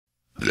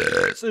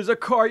This is a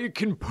car you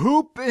can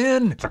poop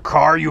in. It's a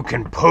car you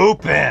can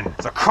poop in.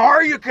 It's a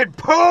car you can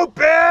poop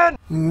in.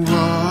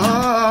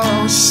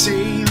 Whoa,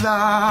 c'est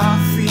la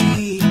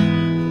vie.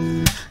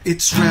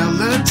 It's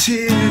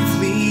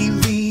relatively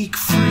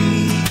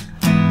leak-free.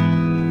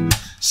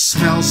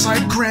 Smells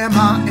like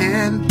grandma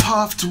and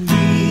puffed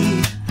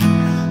weed.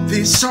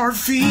 This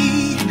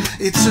RV,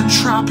 it's a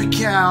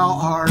Tropi-Cal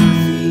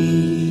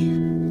RV.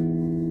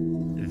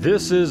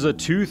 This is a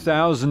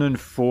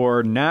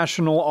 2004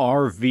 National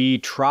RV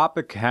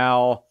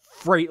Tropi-Cal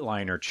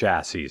Freightliner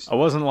chassis. I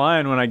wasn't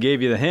lying when I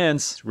gave you the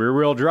hints.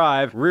 Rear-wheel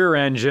drive, rear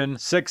engine,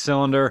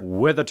 6-cylinder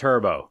with a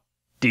turbo.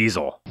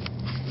 Diesel.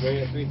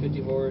 Rated at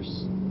 350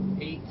 horse,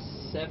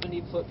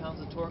 870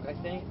 foot-pounds of torque, I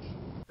think.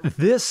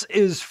 This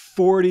is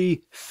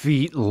 40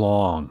 feet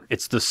long.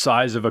 It's the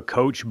size of a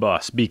coach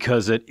bus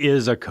because it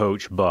is a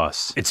coach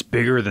bus. It's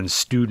bigger than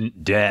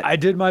student debt. I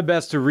did my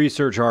best to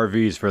research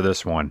RVs for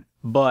this one,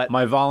 but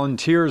my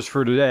volunteers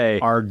for today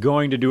are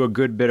going to do a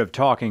good bit of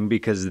talking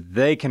because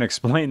they can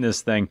explain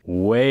this thing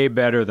way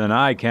better than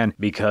I can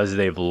because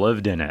they've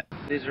lived in it.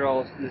 These are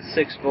all the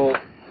 6-volt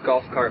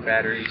golf cart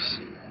batteries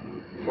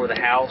for the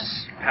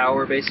house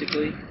power,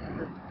 basically.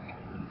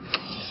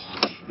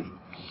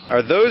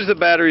 Are those the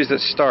batteries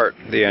that start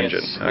the engine?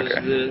 Yes, those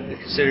are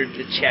considered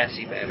the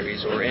chassis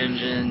batteries, or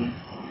engine,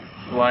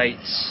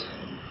 lights,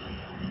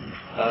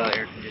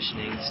 air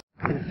conditioning.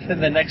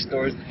 The next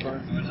door is the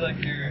front. What's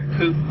like your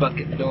poop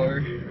bucket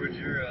door? Where's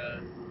your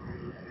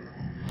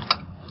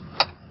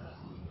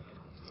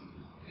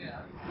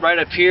right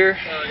up here,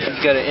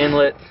 you've got an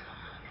inlet.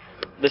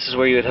 This is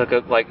where you would hook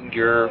up like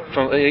your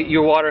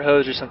water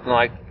hose or something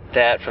like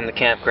that from the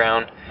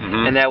campground,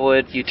 and that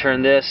would, you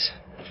turn this.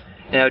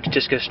 Now it would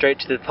just go straight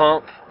to the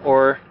pump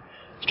or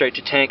straight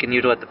to tank, and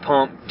you'd let the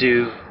pump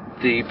do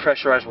the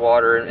pressurized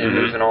water and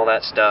move and all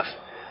that stuff.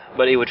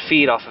 But it would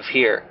feed off of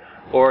here.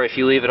 Or if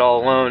you leave it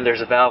all alone, there's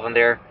a valve in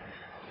there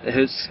that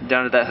hooks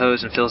down to that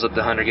hose and fills up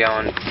the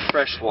 100-gallon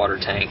fresh water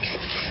tank.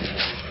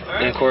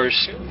 And of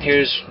course,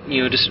 here's,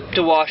 just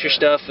to wash your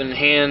stuff and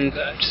hand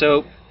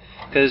soap.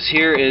 Because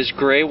here is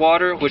gray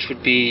water, which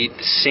would be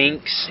the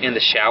sinks and the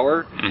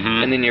shower,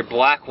 and then your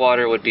black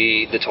water would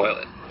be the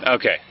toilet.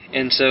 Okay.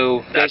 And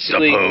so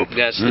basically,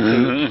 that's the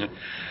poop.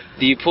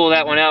 You pull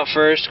that one out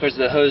first, because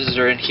the hoses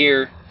are in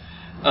here.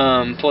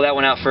 Pull that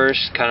one out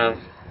first, kind of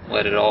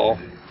let it all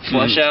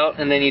flush out,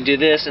 and then you do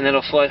this, and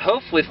it'll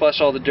hopefully flush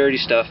all the dirty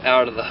stuff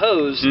out of the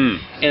hose, and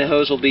the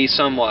hose will be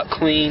somewhat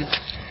clean.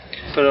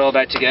 Put it all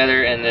back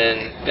together, and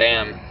then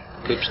bam,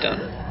 poop's done.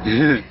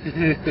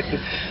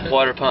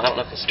 Water pump, I don't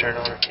know if it's turned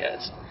on or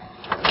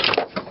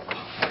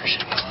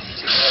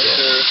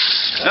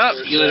yeah,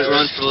 you let it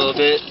run for a little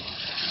bit,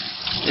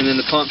 and then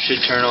the pump should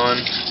turn on.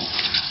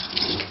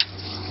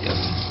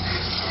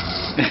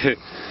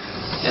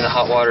 And the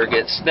hot water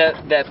gets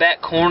that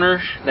back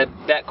corner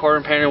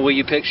panel where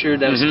you pictured,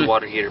 that was the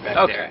water heater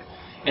back there.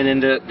 And then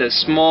the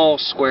small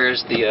square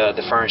is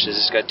the furnaces.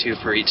 It's got 2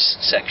 for each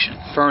section.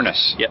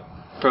 Furnace. Yep,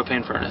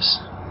 propane furnace.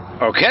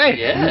 Okay.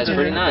 Yeah, it's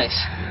pretty nice.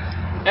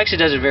 Actually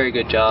does a very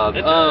good job.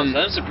 It does.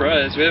 I'm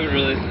surprised. We haven't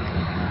really...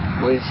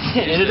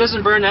 And it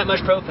doesn't burn that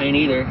much propane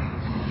either.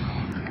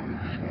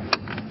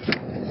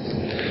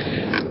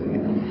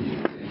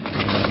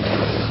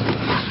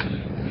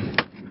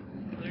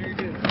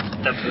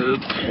 The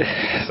poop.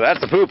 So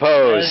that's the poop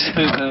hose. That's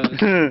the poop hose.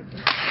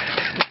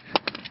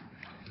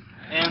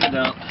 And the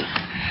dump.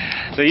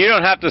 So you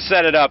don't have to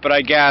set it up, but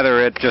I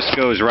gather it just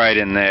goes right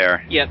in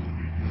there. Yep.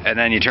 And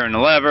then you turn the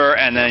lever,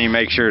 and then you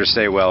make sure to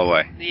stay well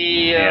away.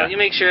 You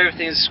make sure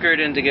everything's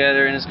screwed in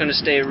together, and it's going to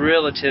stay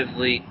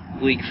relatively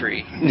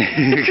leak-free.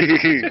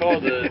 It's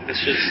called the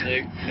shit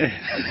snake.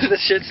 The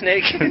shit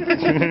snake.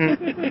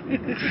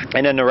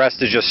 And then the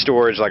rest is just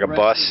storage, like a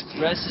bus.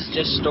 The rest is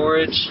just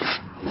storage.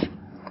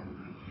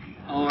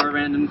 All our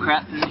random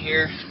crap in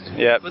here.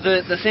 Yep. But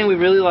the thing we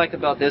really like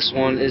about this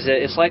one is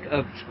that it's like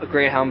a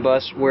Greyhound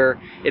bus where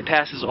it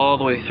passes all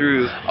the way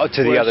through. Oh,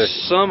 to the other.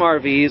 Some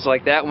RVs,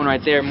 like that one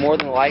right there, more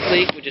than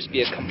likely would just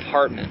be a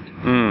compartment.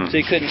 So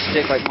you couldn't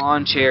stick like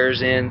lawn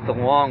chairs in the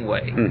long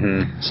way.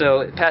 So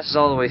it passes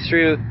all the way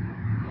through.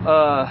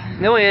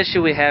 The only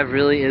issue we have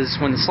really is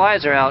when the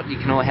slides are out, you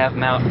can only have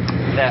them out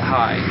that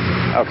high.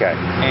 Okay.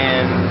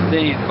 And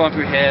then you bump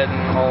your head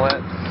and all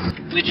that.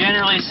 We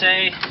generally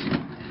say,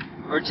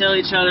 or tell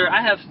each other,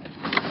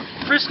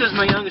 Frisco's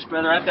my youngest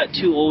brother, I've got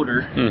 2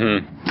 older.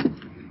 And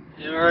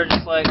we're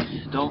just like,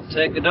 don't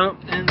take a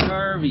dump in the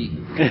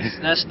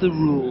RV. That's the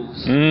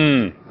rules.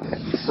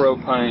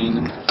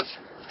 Propane.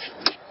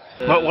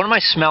 What am I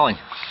smelling?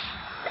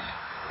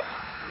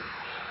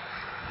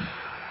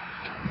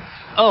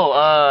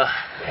 Oh,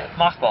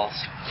 mothballs.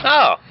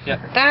 Oh. Yep.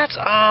 That's,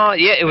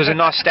 yeah, it was a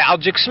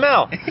nostalgic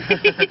smell.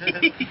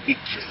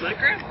 Just like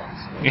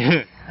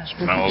grandma's.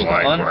 Smells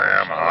like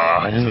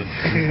grandma.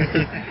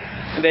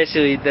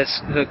 Basically, that's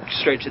hooked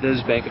straight to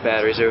those bank of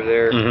batteries over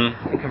there.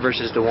 It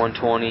converts it to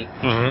 120.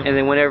 And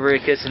then whenever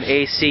it gets an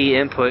AC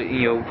input,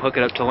 hook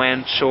it up to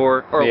land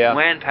shore or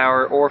land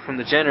power or from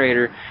the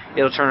generator,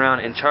 it'll turn around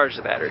and charge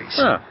the batteries.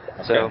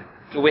 So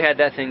We had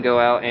that thing go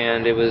out,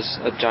 and it was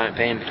a giant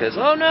pain because,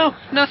 oh no,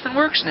 nothing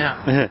works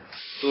now. But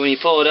when you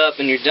pull it up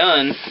and you're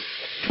done,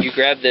 you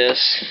grab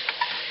this,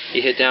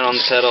 you hit down on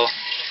the pedal,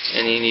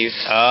 and then you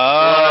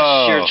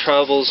flush your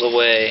troubles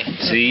away.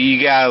 So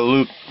you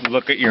gotta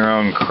look at your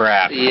own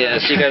crap.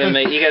 Yes, you gotta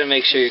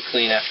make sure you're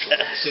clean after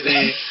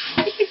that.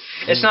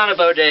 It's not a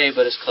bidet,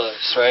 but it's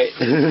close, right?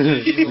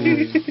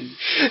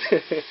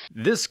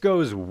 This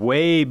goes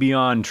way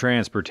beyond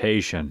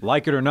transportation.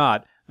 Like it or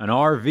not, an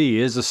RV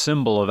is a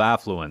symbol of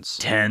affluence.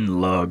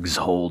 10 lugs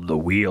hold the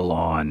wheel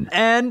on.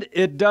 And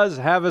it does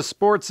have a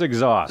sports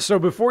exhaust. So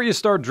before you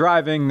start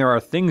driving, there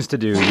are things to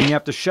do. You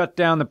have to shut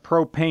down the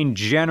propane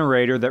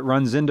generator that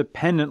runs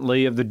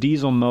independently of the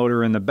diesel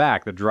motor in the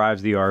back that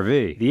drives the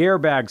RV. The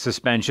airbag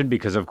suspension,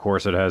 because of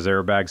course it has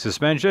airbag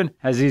suspension,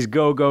 has these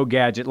go-go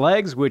gadget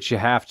legs, which you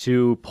have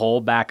to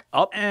pull back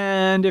up.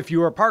 And if you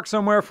were parked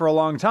somewhere for a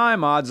long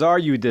time, odds are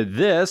you did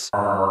this.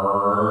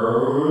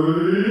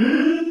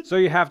 So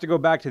you have to go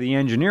back to the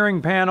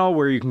engineering panel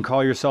where you can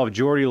call yourself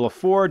Geordie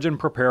LaForge and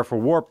prepare for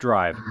warp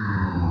drive.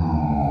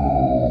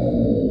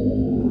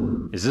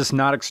 Is this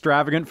not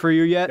extravagant for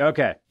you yet?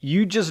 Okay,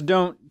 you just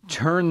don't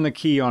turn the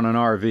key on an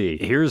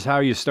RV. Here's how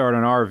you start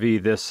an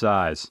RV this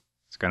size.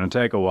 It's gonna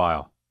take a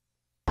while.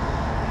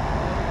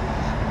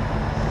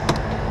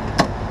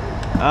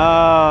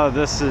 Oh,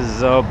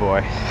 oh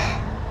boy.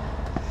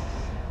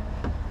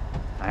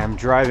 I am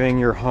driving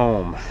your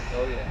home.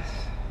 Oh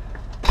yes.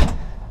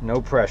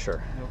 No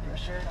pressure. No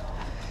pressure at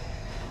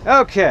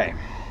all. Okay.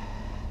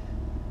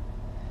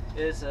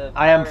 It's a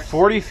I am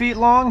 40 feet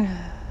long.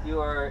 You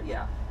are,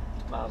 yeah,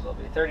 might as well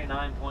be.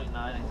 39.9,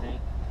 I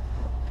think.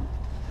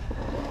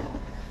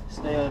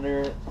 Stay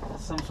under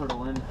some sort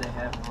of limit they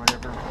have or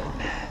whatever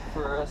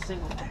for a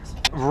single axle.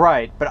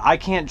 Right, but I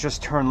can't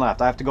just turn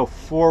left. I have to go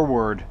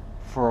forward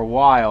for a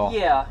while.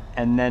 Yeah.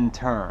 And then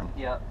turn.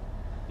 Yeah.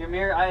 Your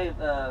mirror,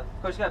 of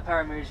course you got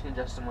power mirrors, you can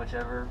adjust them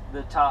whichever.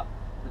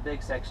 The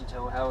big sections,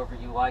 however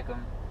you like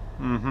them.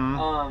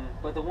 Mm-hmm.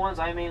 But the ones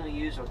I mainly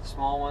use are the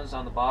small ones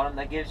on the bottom.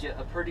 That gives you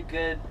a pretty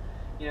good,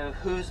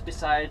 who's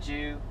beside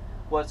you,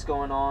 what's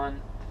going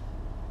on,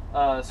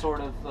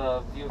 sort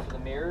of view for the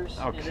mirrors.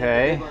 Okay. And then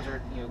the big ones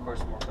are, of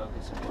course, more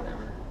focused and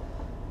whatever.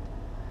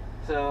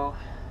 So.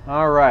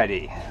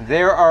 Alrighty.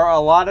 There are a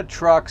lot of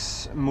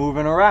trucks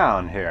moving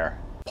around here.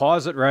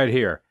 Pause it right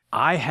here.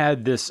 I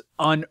had this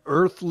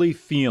unearthly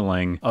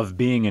feeling of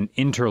being an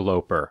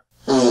interloper.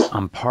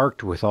 I'm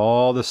parked with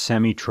all the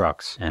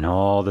semi-trucks and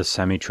all the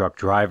semi-truck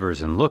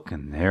drivers, and look,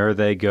 and there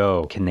they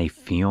go. Can they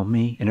feel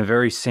me? In a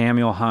very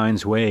Samuel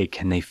Hines way,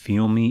 can they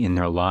feel me in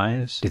their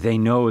lives? Do they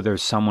know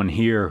there's someone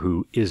here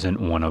who isn't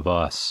one of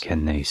us?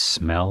 Can they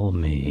smell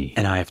me?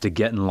 And I have to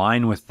get in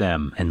line with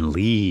them and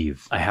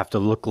leave. I have to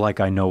look like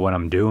I know what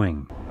I'm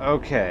doing.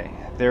 Okay,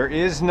 there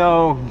is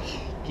no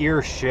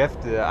gear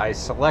shift. I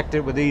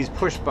selected with these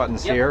push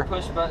buttons here.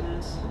 Push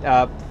buttons.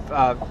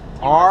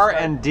 R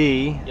and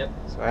D. Yep.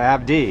 So I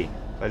have D.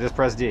 So I just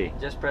press D.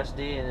 Just press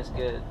D and it's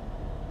good.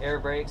 Air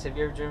brakes. Have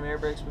you ever driven air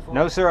brakes before?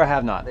 No, sir, I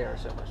have not. They are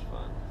so much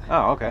fun.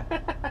 Oh, okay.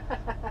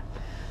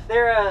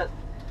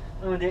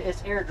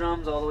 It's air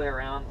drums all the way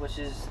around, which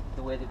is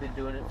the way they've been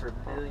doing it for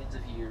millions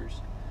of years.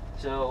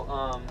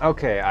 So,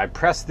 okay, I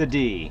press the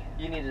D.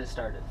 You need to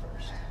start it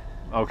first.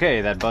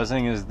 Okay, that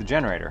buzzing is the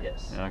generator.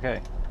 Yes.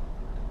 Okay.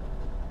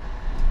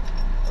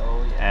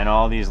 Oh, yeah. And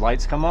all these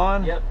lights come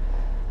on? Yep.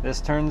 This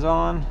turns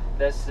on?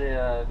 That's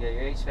your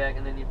HVAC,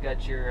 and then you've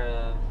got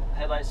your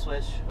headlight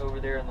switch over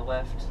there in the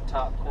left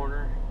top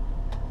corner.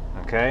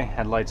 Okay,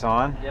 headlights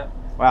on. Yep.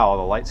 Wow, all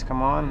the lights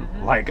come on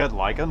like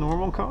a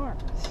normal car.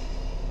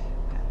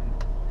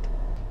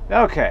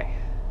 Okay.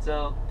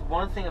 So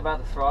one thing about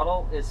the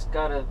throttle, it's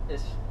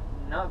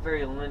not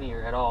very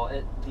linear at all.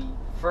 The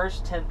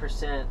first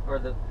 10%, or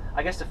the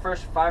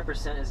first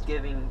 5% is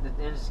giving,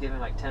 the engine's giving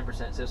like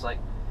 10%. So it's like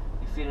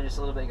you feed it just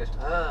a little bit, it goes,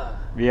 ugh.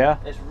 Yeah.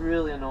 It's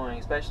really annoying,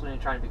 especially when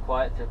you're trying to be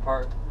quiet to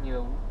park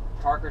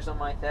or something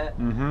like that.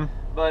 Mm-hmm.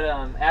 But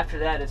after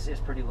that, it's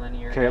pretty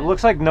linear. Okay, it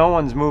looks like no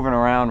one's moving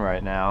around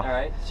right now. All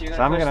right, so you're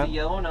gonna push the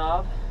yellow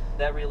knob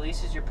that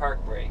releases your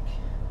park brake.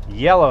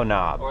 Yellow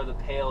knob. Or the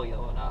pale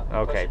yellow knob.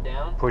 Okay. Push it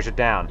down. Push it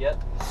down.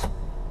 Yep.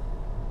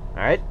 All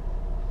right.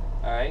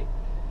 All right.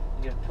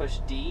 You're gonna push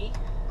D.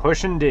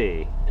 Pushing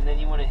D. And then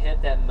you want to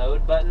hit that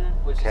mode button,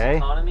 which is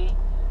economy.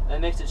 That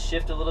makes it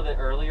shift a little bit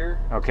earlier.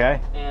 Okay.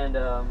 And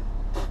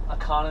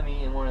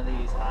economy in one of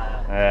these.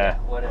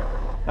 Whatever.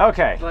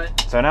 Okay.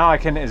 But, so now I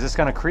can. Is this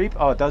gonna creep?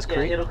 Oh, it does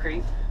creep. Yeah, it'll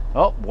creep.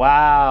 Oh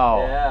wow.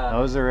 Yeah.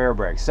 Those are air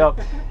brakes. So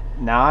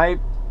now you're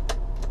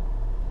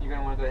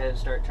gonna want to go ahead and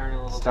start turning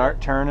a little bit.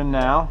 Start turning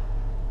now.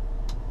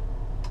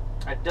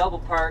 I double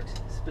parked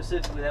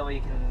specifically that way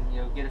you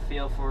can get a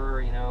feel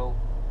for Okay.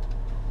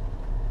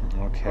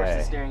 Of course,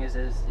 the steering is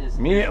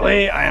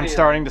immediately I am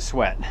starting to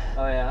sweat.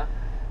 Oh yeah.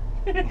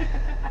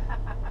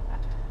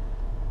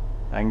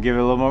 I can give it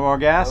a little more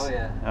gas? Oh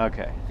yeah.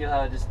 Okay. Feel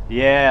how it just...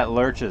 Yeah, it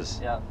lurches.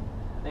 Yeah.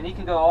 And you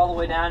can go all the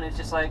way down, it's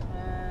just like,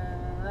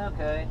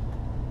 okay.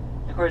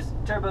 Of course,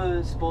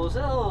 turbo spool's a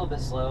little bit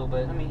slow,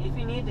 but I mean, if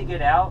you need to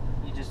get out,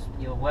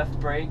 you'll left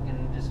brake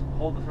and just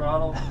hold the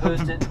throttle,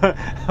 boost it.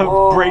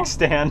 Brake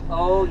stand.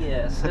 Oh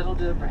yes, it won't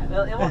do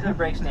a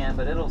brake stand,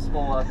 but it'll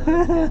spool up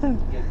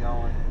and get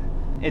going.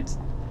 It's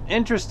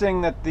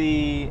interesting that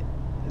the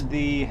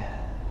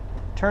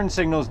turn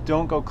signals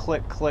don't go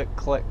click, click,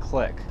 click,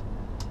 click.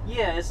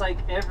 Yeah, it's like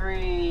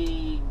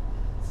every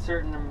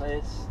certain,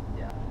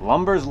 yeah.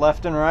 Lumber's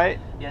left and right.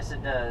 Yes,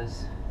 it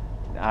does.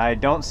 I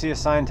don't see a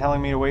sign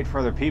telling me to wait for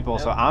other people,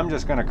 so I'm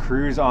just gonna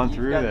cruise on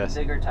through this.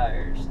 Bigger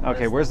tires.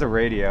 Okay, where's the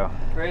radio?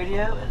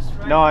 Radio is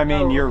right. No, I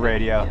mean your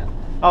radio. Yeah.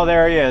 Oh,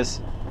 there he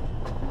is.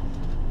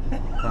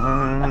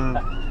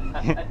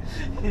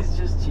 He's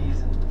just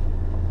cheesing.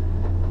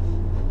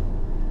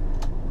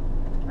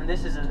 And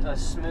this is a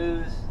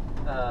smooth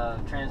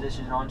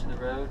transition onto the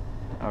road.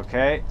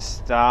 Okay,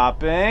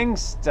 stopping.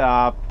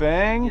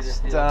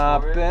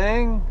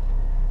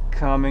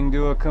 Coming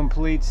to a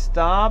complete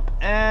stop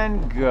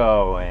and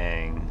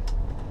going.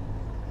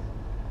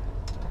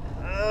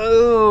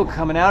 Oh,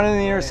 coming out in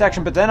the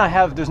intersection, but then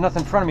there's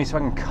nothing in front of me, so I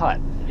can cut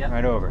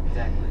right over.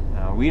 Exactly.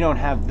 Now, we don't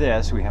have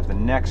this, we have the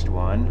next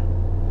one.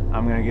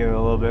 I'm gonna give it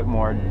a little bit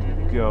more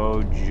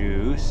go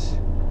juice.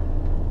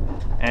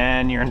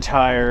 And your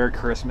entire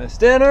Christmas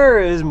dinner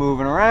is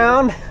moving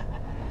around.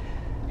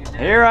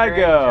 Here I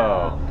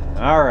go.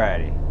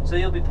 Alrighty. So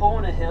you'll be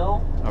pulling a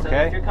hill. Okay. So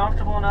if you're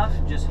comfortable enough,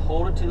 just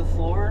hold it to the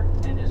floor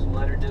and just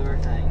let her do her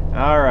thing.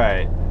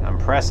 Alright. I'm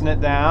pressing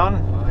it down.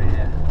 Oh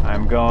yeah.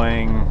 I'm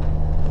going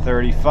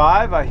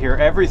 35. I hear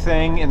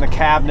everything in the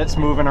cabinets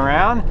moving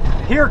around.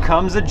 Here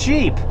comes a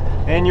Jeep.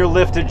 And your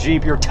lifted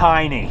Jeep, you're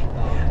tiny.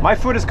 My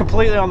foot is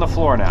completely on the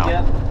floor now.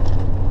 Yep.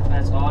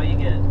 That's all you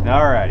get.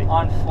 Alrighty.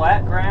 On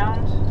flat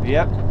ground.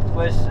 Yep.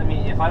 Which, I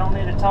mean, if I don't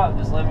need to talk,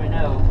 just let me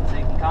know so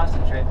you can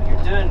concentrate. But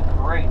you're doing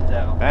great,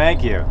 though.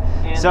 Thank you.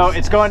 And so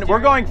we're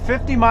going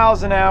 50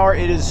 miles an hour.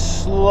 It is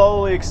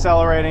slowly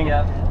accelerating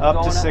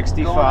up to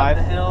 65. Going up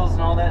the hills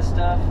and all that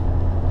stuff.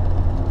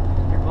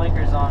 Your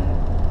blinker's on,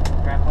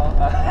 Grandpa.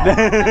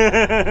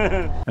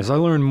 As I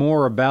learned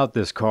more about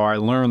this car, I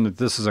learned that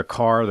this is a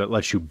car that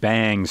lets you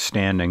bang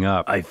standing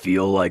up. I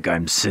feel like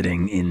I'm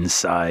sitting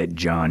inside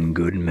John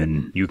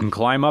Goodman. You can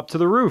climb up to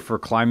the roof for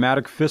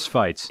climatic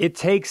fistfights. It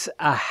takes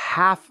a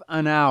half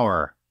an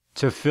hour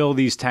to fill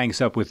these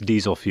tanks up with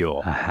diesel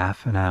fuel. A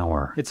half an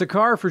hour. It's a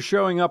car for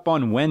showing up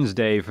on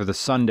Wednesday for the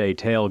Sunday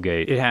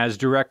tailgate. It has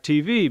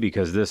DirecTV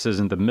because this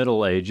isn't the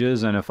Middle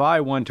Ages, and if I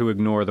want to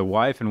ignore the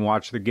wife and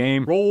watch the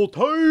game, roll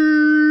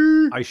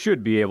Tide, I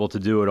should be able to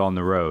do it on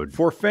the road.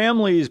 For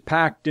families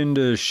packed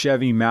into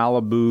Chevy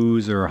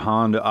Malibus or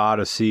Honda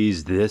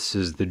Odysseys, this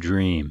is the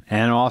dream.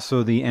 And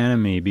also the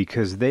enemy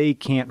because they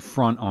can't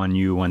front on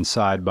you when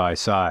side by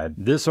side.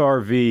 This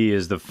RV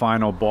is the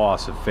final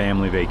boss of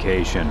family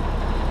vacation.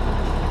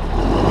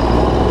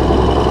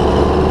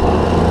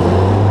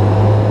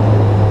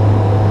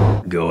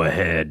 Go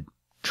ahead.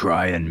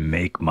 Try and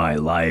make my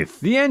life.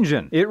 The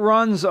engine. It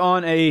runs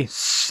on a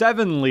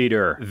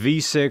 7-liter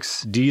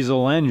V6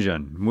 diesel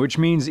engine, which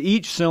means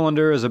each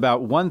cylinder is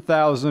about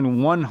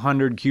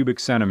 1,100 cubic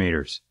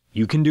centimeters.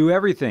 You can do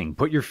everything.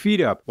 Put your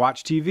feet up,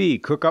 watch TV,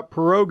 cook up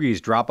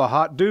pierogies, drop a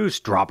hot deuce,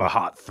 drop a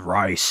hot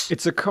thrice.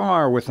 It's a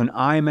car with an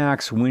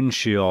IMAX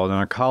windshield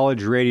and a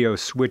college radio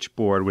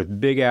switchboard with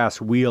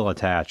big-ass wheel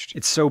attached.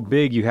 It's so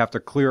big you have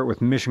to clear it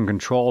with mission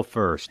control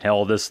first.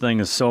 Hell, this thing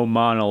is so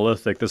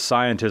monolithic, the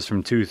scientists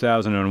from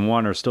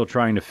 2001 are still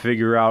trying to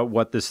figure out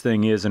what this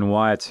thing is and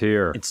why it's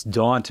here. It's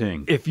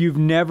daunting. If you've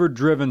never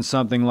driven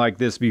something like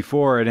this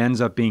before, it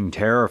ends up being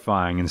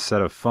terrifying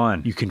instead of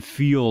fun. You can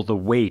feel the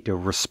weight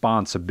of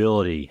responsibility.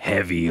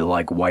 Heavy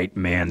like white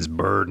man's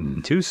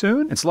burden. Too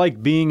soon? It's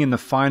like being in the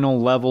final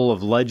level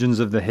of Legends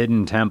of the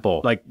Hidden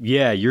Temple. Like,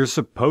 yeah, you're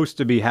supposed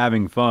to be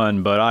having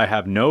fun, but I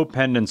have no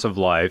pendants of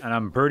life, and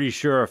I'm pretty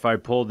sure if I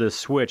pull this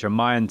switch, a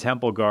Mayan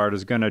temple guard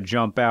is gonna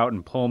jump out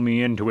and pull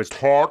me into his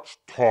Touch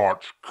cave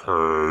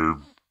for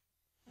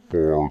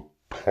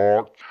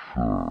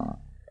torture.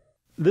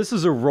 This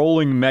is a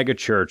rolling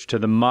megachurch to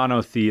the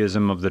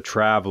monotheism of the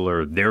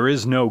traveler. There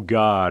is no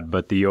God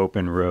but the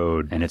open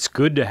road. And it's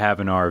good to have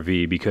an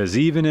RV because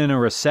even in a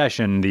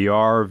recession, the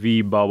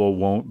RV bubble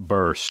won't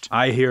burst.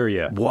 I hear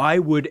ya. Why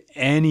would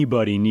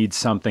anybody need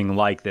something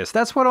like this?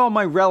 That's what all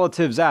my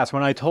relatives asked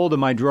when I told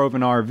them I drove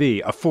an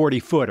RV, a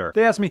 40-footer.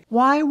 They asked me,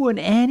 why would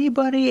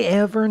anybody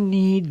ever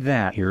need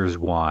that? Here's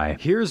why.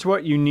 Here's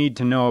what you need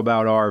to know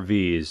about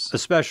RVs,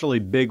 especially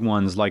big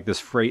ones like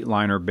this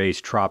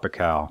Freightliner-based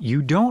Tropi-Cal.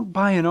 You don't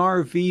buy an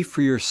RV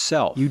for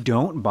yourself. You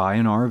don't buy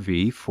an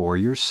RV for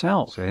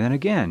yourself. Say that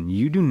again.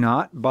 You do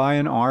not buy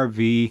an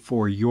RV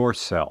for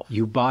yourself.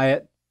 You buy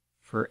it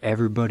for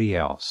everybody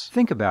else.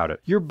 Think about it.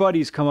 Your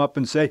buddies come up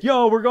and say,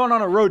 yo, we're going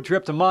on a road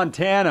trip to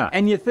Montana.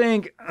 And you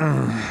think,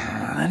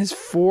 that is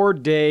 4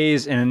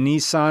 days in a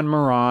Nissan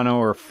Murano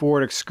or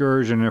Ford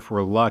Excursion if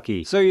we're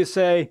lucky. So you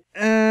say,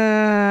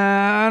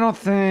 I don't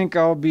think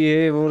I'll be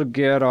able to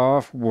get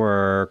off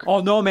work.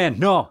 Oh, no, man,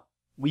 no.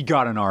 We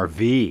got an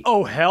RV.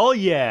 Oh, hell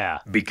yeah.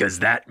 Because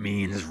that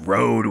means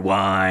road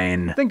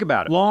wine. Think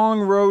about it. Long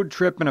road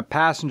trip in a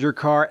passenger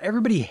car,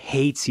 everybody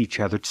hates each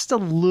other just a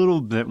little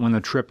bit when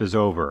the trip is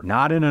over.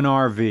 Not in an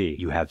RV.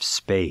 You have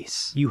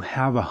space. You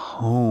have a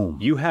home.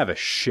 You have a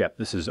ship.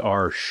 This is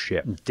our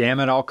ship. Damn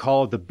it, I'll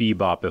call it the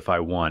Bebop if I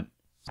want.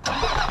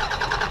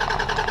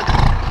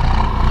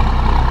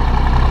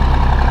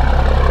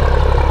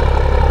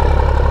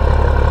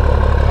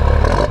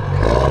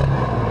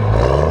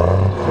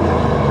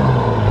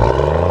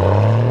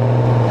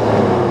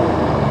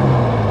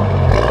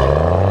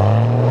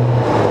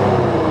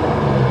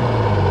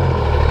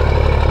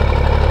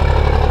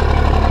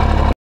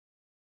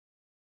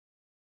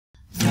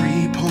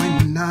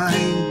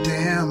 3.9,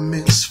 damn,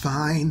 it's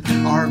fine.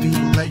 RV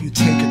will let you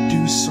take a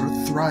deuce or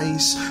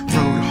thrice.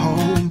 Road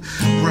home,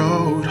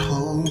 road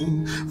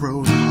home,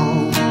 road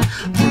home,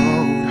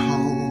 road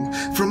home.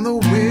 From the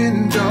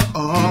windows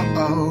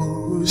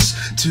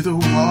to the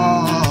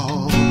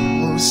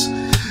walls.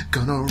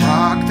 Gonna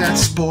rock that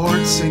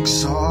sports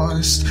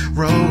exhaust.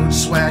 Road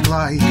swag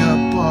like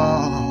a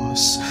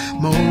boss.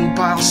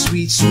 Mobile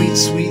sweet, sweet,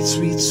 sweet,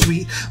 sweet,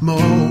 sweet.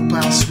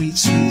 Mobile sweet,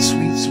 sweet,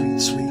 sweet, sweet,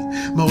 sweet.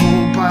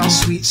 Mobile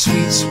sweet,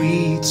 sweet,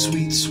 sweet,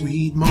 sweet,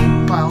 sweet.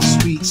 Mobile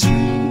sweet,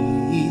 sweet.